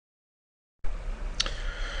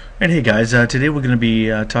Alright, hey guys, today we're going to be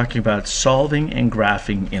talking about solving and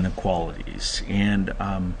graphing inequalities. And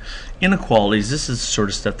inequalities, this is the sort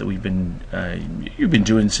of stuff that you've been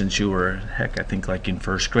doing since you were, heck, I think like in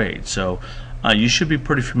first grade. So you should be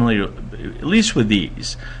pretty familiar, at least with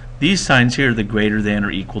these. These signs here, the greater than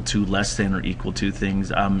or equal to, less than or equal to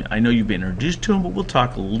things. I know you've been introduced to them, but we'll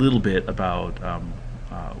talk a little bit about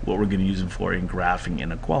what we're going to use them for in graphing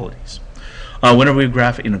inequalities. Whenever we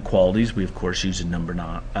graph inequalities, we of course use a number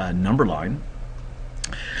line.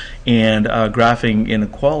 And graphing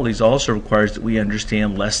inequalities also requires that we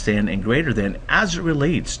understand less than and greater than as it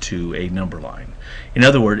relates to a number line. In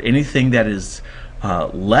other words, anything that is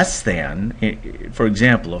less than, for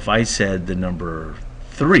example, if I said the number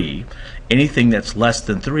 3, anything that's less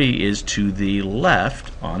than 3 is to the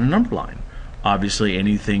left on a number line. Obviously,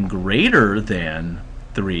 anything greater than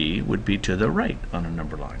 3 would be to the right on a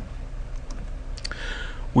number line.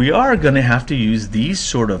 We are going to have to use these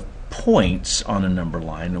sort of points on a number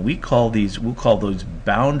line, and we'll call those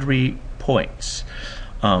boundary points.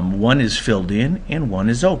 One is filled in and one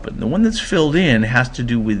is open. The one that's filled in has to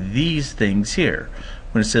do with these things here.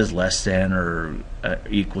 When it says less than or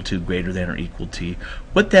equal to, greater than or equal to,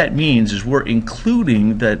 what that means is we're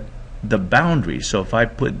including the boundary. So if I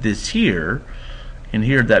put this here and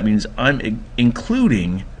here, that means I'm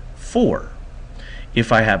including 4.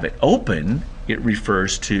 If I have it open, it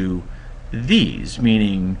refers to these,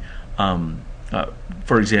 meaning,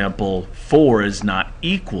 for example, 4 is not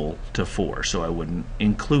equal to 4, so I wouldn't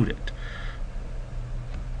include it.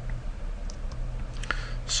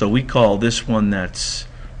 So we call this one that's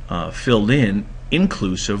filled in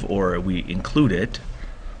inclusive, or we include it.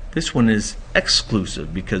 This one is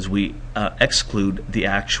exclusive because we exclude the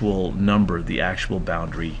actual number, the actual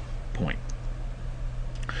boundary point.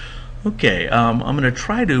 Okay, I'm going to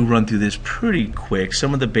try to run through this pretty quick,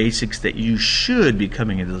 some of the basics that you should be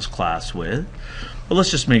coming into this class with, but let's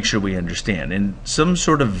just make sure we understand. In some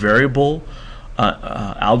sort of variable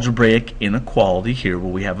algebraic inequality here,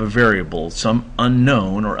 where we have a variable, some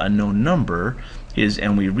unknown or unknown number is,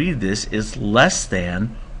 and we read this, is less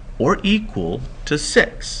than or equal to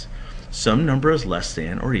 6. Some number is less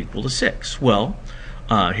than or equal to 6. Well,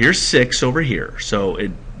 here's 6 over here, so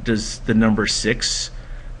does the number 6,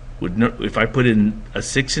 if I put in a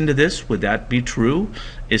 6 into this, would that be true?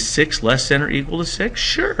 Is 6 less than or equal to 6?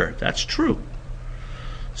 Sure, that's true.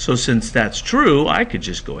 So since that's true, I could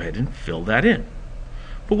just go ahead and fill that in.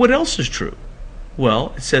 But what else is true?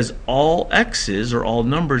 Well, it says all x's or all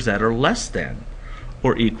numbers that are less than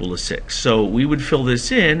or equal to 6. So we would fill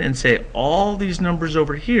this in and say all these numbers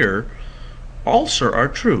over here also are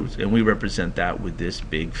true. And we represent that with this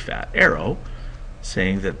big fat arrow,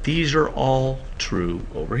 saying that these are all true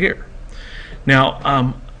over here.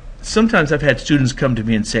 Now, sometimes I've had students come to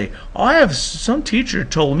me and say, oh, I have some teacher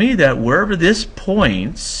told me that wherever this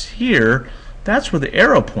points here, that's where the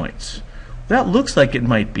arrow points. That looks like it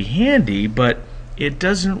might be handy, but it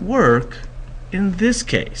doesn't work in this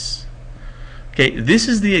case. Okay, this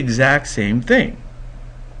is the exact same thing.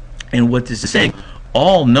 And what this is saying,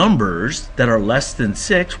 all numbers that are less than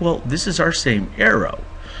 6, well, this is our same arrow.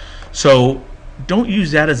 So don't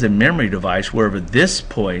use that as a memory device. Wherever this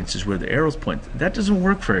points is where the arrows point. That doesn't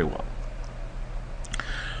work very well.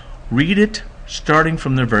 Read it starting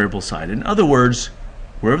from the variable side. In other words,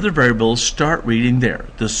 wherever the variables, start reading there.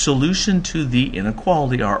 The solution to the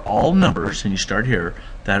inequality are all numbers, and you start here,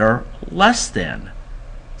 that are less than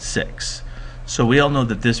 6. So we all know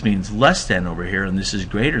that this means less than over here, and this is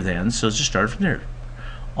greater than, so just start from there.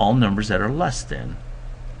 All numbers that are less than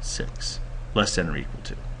 6, less than or equal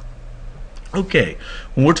to. Okay,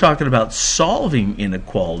 when we're talking about solving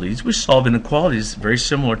inequalities, we solve inequalities very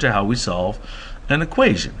similar to how we solve an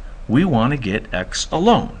equation. We want to get x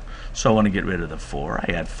alone. So I want to get rid of the 4.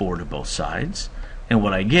 I add 4 to both sides. And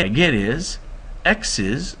what I get is x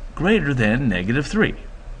is greater than negative 3.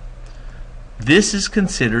 This is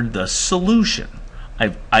considered the solution.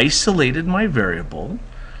 I've isolated my variable,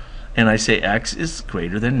 and I say x is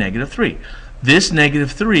greater than negative 3. This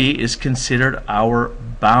negative 3 is considered our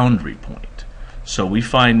boundary point. So we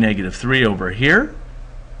find negative 3 over here,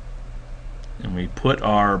 and we put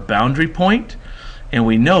our boundary point, and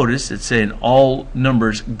we notice it's saying all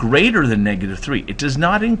numbers greater than negative 3. It does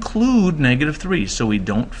not include negative 3, so we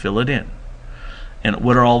don't fill it in. And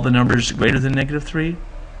what are all the numbers greater than negative 3?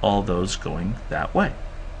 All those going that way.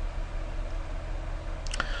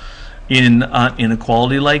 In an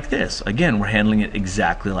inequality like this, again, we're handling it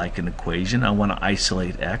exactly like an equation. I want to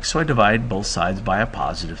isolate x, so I divide both sides by a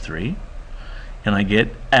positive 3. And I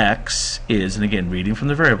get x is, and again, reading from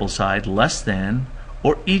the variable side, less than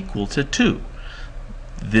or equal to 2.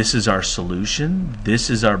 This is our solution. This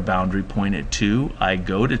is our boundary point at 2. I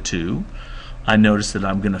go to 2. I notice that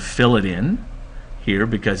I'm going to fill it in here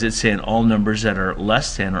because it's saying all numbers that are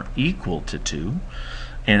less than or equal to 2.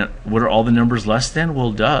 And what are all the numbers less than?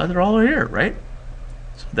 Well, duh, they're all here, right?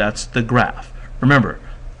 So that's the graph. Remember,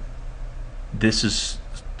 this is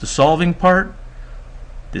the solving part.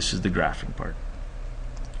 This is the graphing part.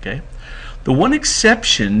 Okay? The one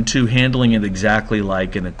exception to handling it exactly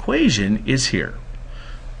like an equation is here.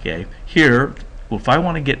 Okay? Here, well, if I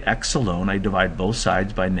want to get x alone, I divide both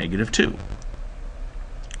sides by -2.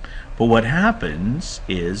 But what happens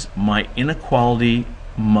is my inequality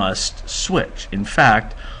must switch. In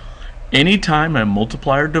fact, anytime I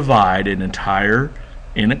multiply or divide an entire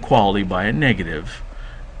inequality by a negative,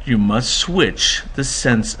 you must switch the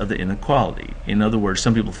sense of the inequality. In other words,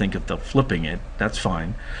 some people think of the flipping it, that's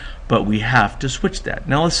fine, but we have to switch that.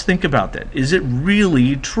 Now let's think about that. Is it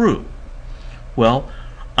really true? Well,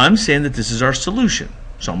 I'm saying that this is our solution.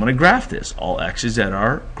 So I'm going to graph this. All x's that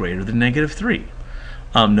are greater than -3.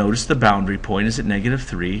 Notice the boundary point is at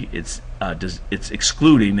 -3. It's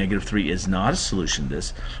excluding -3 is not a solution to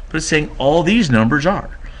this, but it's saying all these numbers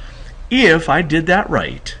are. If I did that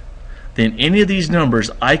right, then any of these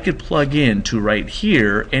numbers I could plug in to right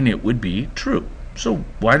here and it would be true. So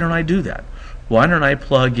why don't I do that? Why don't I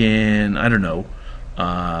plug in, I don't know,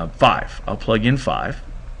 5. I'll plug in 5.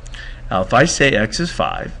 Now if I say x is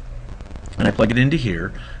 5 and I plug it into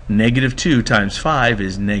here, -2 times 5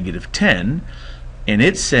 is -10, and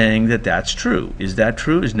it's saying that that's true. Is that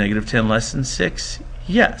true? Is -10 less than 6?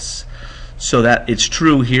 Yes. So that it's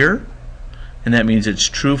true here, and that means it's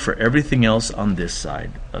true for everything else on this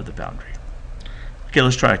side of the boundary. Okay,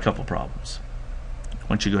 let's try a couple problems. Why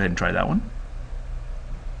don't you go ahead and try that one?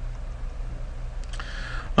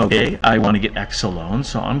 Okay, I want to get x alone,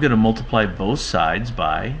 so I'm going to multiply both sides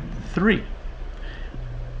by 3.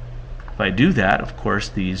 If I do that, of course,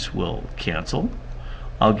 these will cancel.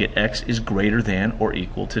 I'll get x is greater than or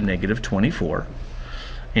equal to -24.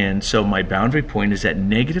 And so my boundary point is at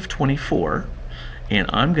 -24. And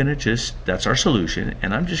I'm going to just, that's our solution,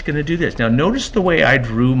 and I'm just going to do this. Now notice the way I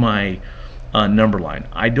drew my number line.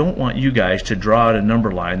 I don't want you guys to draw out a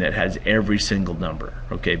number line that has every single number,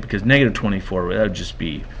 okay? Because -24, that would just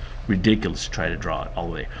be ridiculous to try to draw it all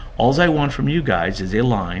the way. All I want from you guys is a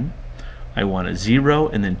line. I want a 0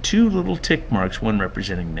 and then 2 little tick marks, one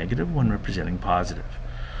representing negative, one representing positive.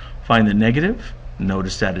 Find the negative.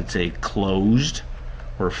 Notice that it's a closed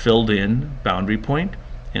or filled in boundary point,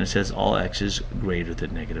 and it says all x is greater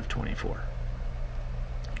than -24.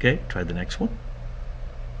 Okay, try the next one.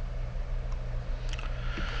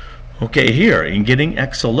 Okay, here, in getting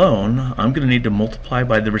x alone, I'm going to need to multiply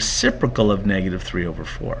by the reciprocal of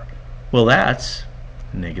 -3/4. Well, that's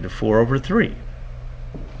 -4/3.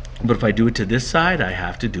 But if I do it to this side, I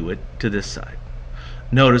have to do it to this side.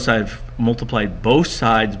 Notice I've multiplied both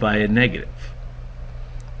sides by a negative.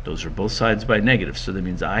 Those are both sides by negative, so that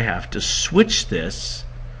means I have to switch this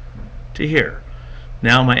to here.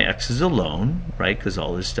 Now my x is alone, right, because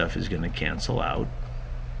all this stuff is going to cancel out.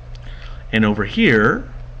 And over here,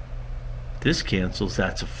 this cancels,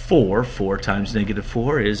 that's a 4. 4 times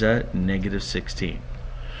 -4 is a -16.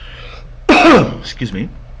 Excuse me.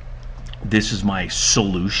 This is my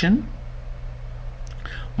solution.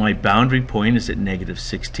 My boundary point is at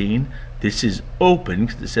 -16. This is open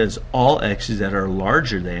because it says all x's that are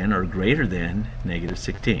larger than or greater than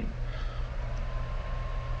 -16.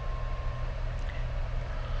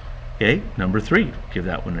 Okay, number 3. Give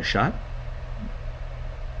that one a shot.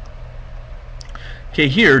 Okay,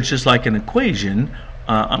 here it's just like an equation.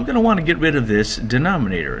 I'm going to want to get rid of this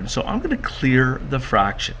denominator, and so I'm going to clear the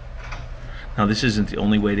fraction. Now this isn't the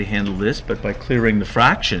only way to handle this, but by clearing the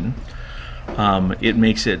fraction, it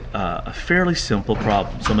makes it a fairly simple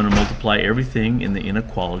problem. So I'm going to multiply everything in the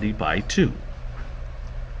inequality by 2.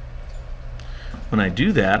 When I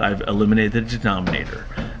do that, I've eliminated the denominator.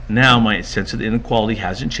 Now my sense of the inequality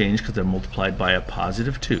hasn't changed because I've multiplied by a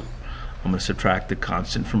 +2. I'm going to subtract the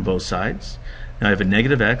constant from both sides. Now I have a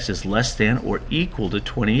negative x is less than or equal to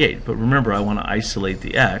 28. But remember, I want to isolate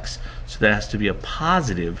the x, so that has to be a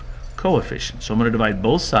positive coefficient. So I'm going to divide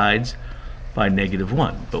both sides by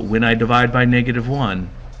 -1. But when I divide by -1,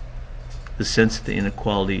 the sense of the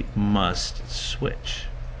inequality must switch.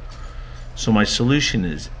 So my solution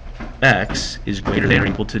is x is greater than or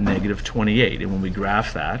equal to -28. And when we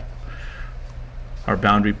graph that, our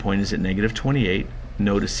boundary point is at -28.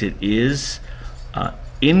 Notice it is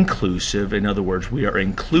inclusive. In other words, we are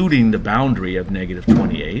including the boundary of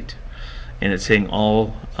 -28, and it's saying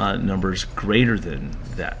all numbers greater than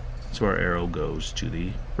that. So our arrow goes to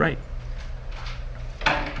the right.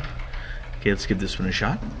 Okay, let's give this one a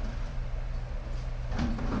shot.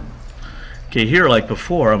 Okay, here, like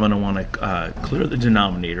before, I'm going to want to clear the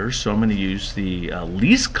denominator, so I'm going to use the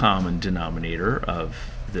least common denominator of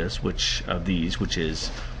this, which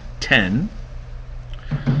is 10.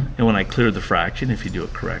 And when I clear the fraction, if you do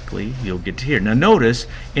it correctly, you'll get to here. Now notice,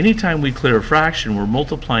 anytime we clear a fraction, we're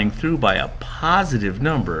multiplying through by a positive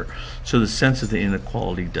number, so the sense of the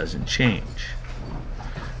inequality doesn't change.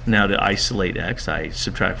 Now to isolate x, I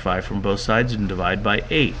subtract 5 from both sides and divide by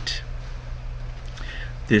 8.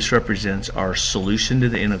 This represents our solution to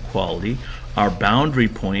the inequality. Our boundary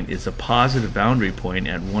point is a positive boundary point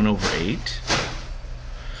at 1 over 8.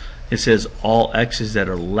 It says all x's that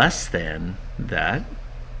are less than that,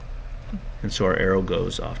 and so our arrow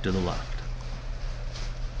goes off to the left.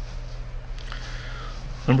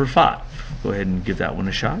 Number 5. Go ahead and give that one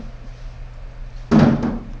a shot.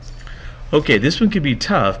 Okay, this one could be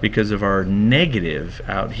tough because of our negative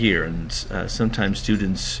out here, and sometimes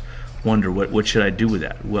students wonder what should I do with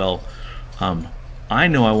that. Well, I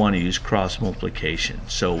know I want to use cross multiplication,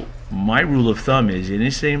 so my rule of thumb is any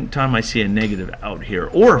same time I see a negative out here,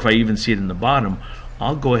 or if I even see it in the bottom,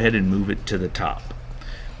 I'll go ahead and move it to the top.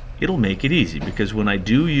 It'll make it easy, because when I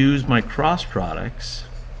do use my cross products,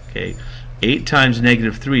 okay, 8 times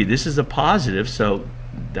negative 3, this is a positive, so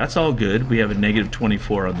that's all good. We have a negative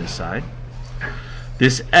 24 on this side.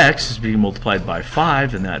 This x is being multiplied by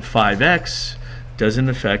 5, and that 5x doesn't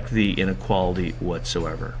affect the inequality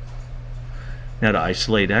whatsoever. Now to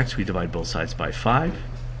isolate x, we divide both sides by 5.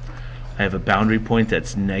 I have a boundary point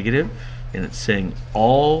that's negative, and it's saying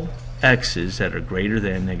all x's that are greater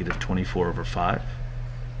than negative 24 over 5.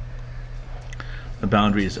 The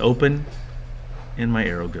boundary is open, and my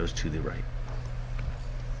arrow goes to the right.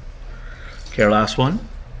 Okay, our last one.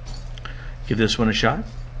 Give this one a shot.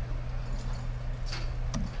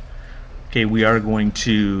 Okay, we are going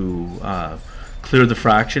to clear the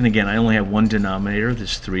fraction. Again, I only have one denominator,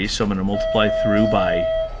 this 3, so I'm going to multiply through by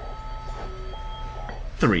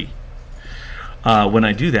 3. When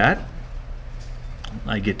I do that,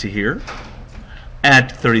 I get to here.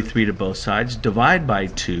 Add 33 to both sides, divide by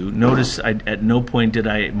 2. Notice at no point did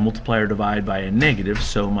I multiply or divide by a negative,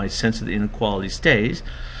 so my sense of the inequality stays.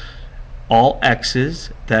 All x's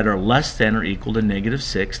that are less than or equal to negative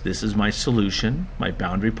 6, this is my solution. My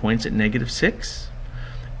boundary point's at negative 6.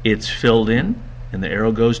 It's filled in, and the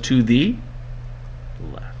arrow goes to the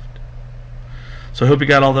left. So I hope you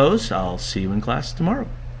got all those. I'll see you in class tomorrow.